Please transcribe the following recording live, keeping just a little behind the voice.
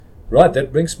Right,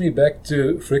 that brings me back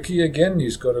to Frikkie again.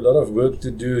 He's got a lot of work to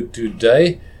do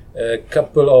today. A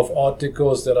couple of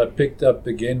articles that I picked up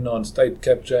again on state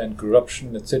capture and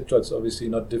corruption, etc. It's obviously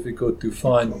not difficult to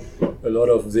find a lot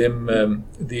of them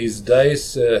these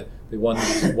days. The one,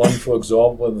 for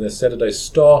example, in the Saturday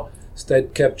Star,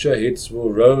 state capture hits will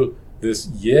roll this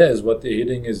year, is what the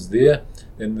heading is there.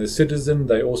 In the Citizen,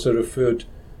 they also referred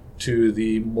to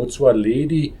the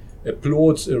Motsoaledi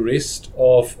applauds arrest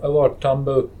of O.R.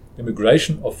 Tambo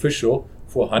immigration official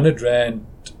for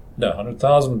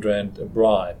 100,000 rand a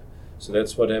bribe. So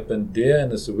that's what happened there. In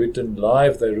the Sowetan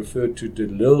Live, they referred to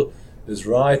Delil is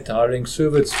right. Hiring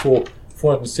servants for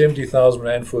 470,000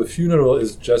 rand for a funeral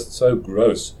is just so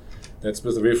gross. That's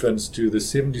with reference to the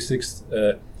 76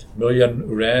 million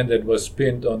rand that was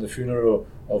spent on the funeral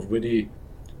of Winnie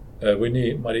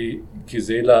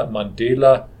Madikizela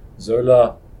Mandela,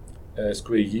 Zola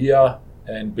Skweyiya,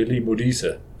 and Billy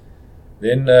Modise.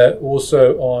 Then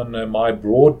also on My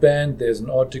Broadband, there's an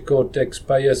article,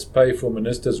 taxpayers pay for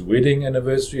minister's wedding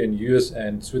anniversary in US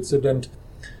and Switzerland.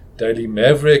 Daily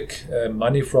Maverick,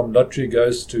 money from lottery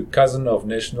goes to cousin of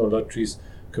National Lotteries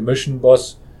commission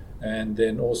boss. And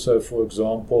then also, for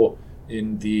example,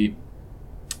 in the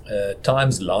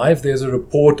Times Live, there's a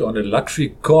report on a luxury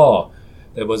car.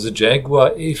 There was a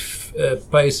Jaguar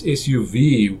F-Pace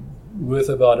SUV worth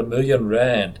about R1 million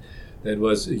that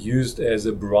was used as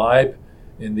a bribe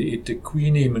in the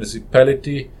eThekwini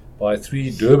municipality by 3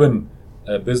 Durban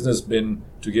businessmen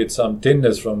to get some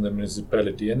tenders from the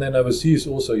municipality. And then overseas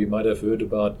also, you might have heard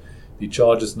about the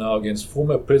charges now against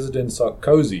former President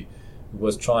Sarkozy, who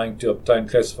was trying to obtain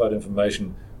classified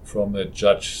information from a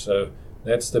judge. So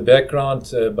that's the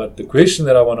background. But the question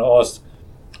that I want to ask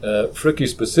Frikkie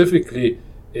specifically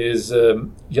is,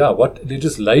 what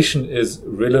legislation is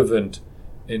relevant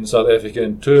in South Africa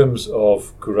in terms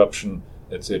of corruption,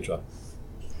 etc.?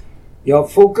 Yeah,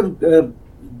 Volker,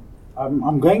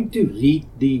 I'm going to read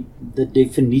the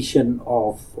definition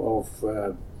of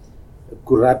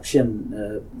corruption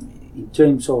in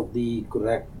terms of the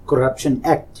Corruption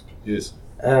Act. Yes.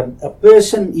 A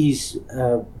person is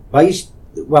based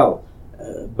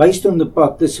on the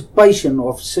participation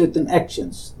of certain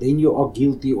actions, then you are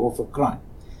guilty of a crime.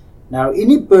 Now,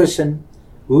 any person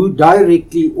who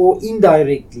directly or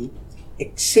indirectly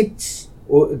accepts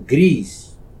or agrees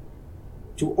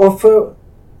to offer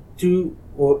to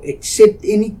or accept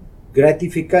any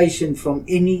gratification from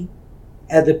any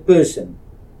other person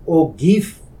or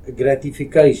give a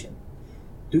gratification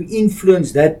to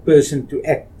influence that person to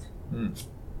act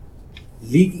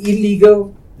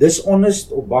illegal,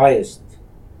 dishonest or biased,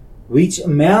 which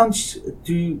amounts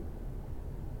to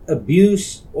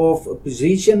abuse of a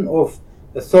position of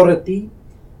authority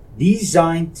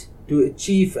designed to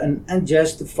achieve an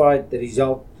unjustified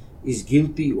result, is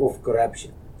guilty of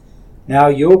corruption. Now,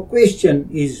 your question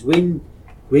is when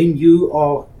you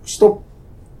are stopped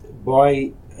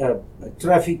by a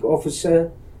traffic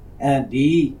officer and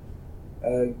he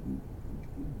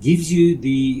gives you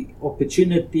the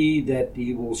opportunity that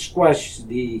he will squash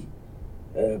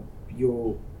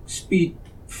your speed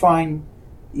fine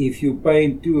if you pay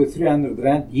him 200 or 300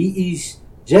 rand, he is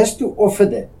just to offer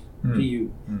that to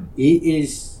you. He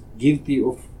is guilty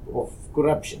of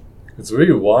corruption. It's a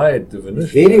very wide definition.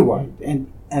 Very wide.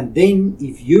 And then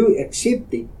if you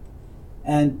accept it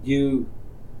and you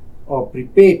are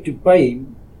prepared to pay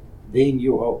him, then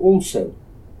you are also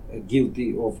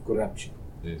guilty of corruption.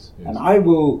 Yes. And I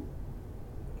want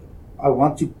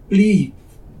to plead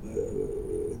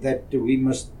that we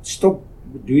must stop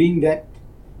doing that.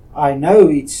 I know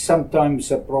it's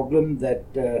sometimes a problem that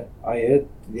I heard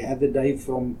the other day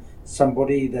from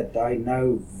somebody that I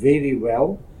know very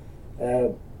well,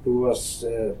 who was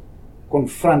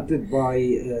confronted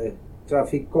by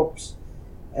traffic cops,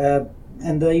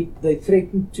 and they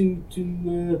threatened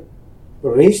to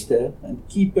arrest her and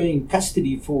keep her in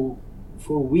custody for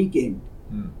a weekend.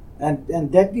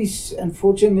 And that is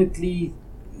unfortunately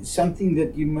something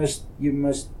that you must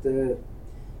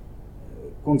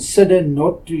consider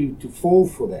not to fall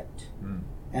for that,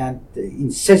 and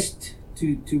insist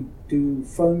to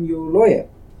phone your lawyer.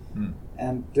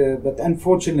 And but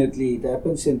unfortunately it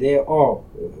happens, and there are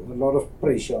a lot of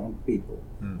pressure on people.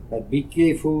 But be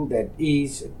careful, that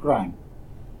is a crime,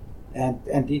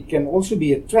 and it can also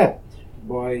be a trap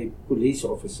by police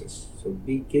officers. So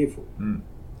be careful.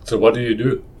 So what do you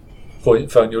do?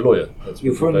 Phone your lawyer. That's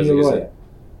you phone your lawyer.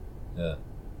 Yeah,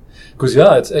 because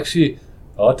it's actually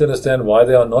hard to understand why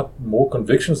there are not more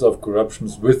convictions of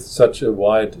corruptions with such a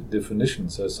wide definition.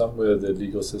 So somewhere the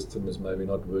legal system is maybe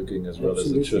not working as well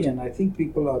as it should. And I think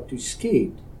people are too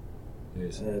scared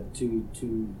Yes. to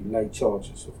lay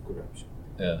charges of corruption.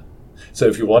 Yeah. So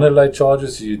if you want to lay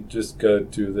charges, you just go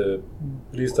to the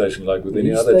police station, like with any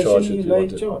Police other station, charge you that you lay want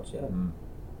to. charge,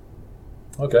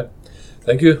 yeah. Okay.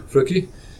 Thank you, Frikkie.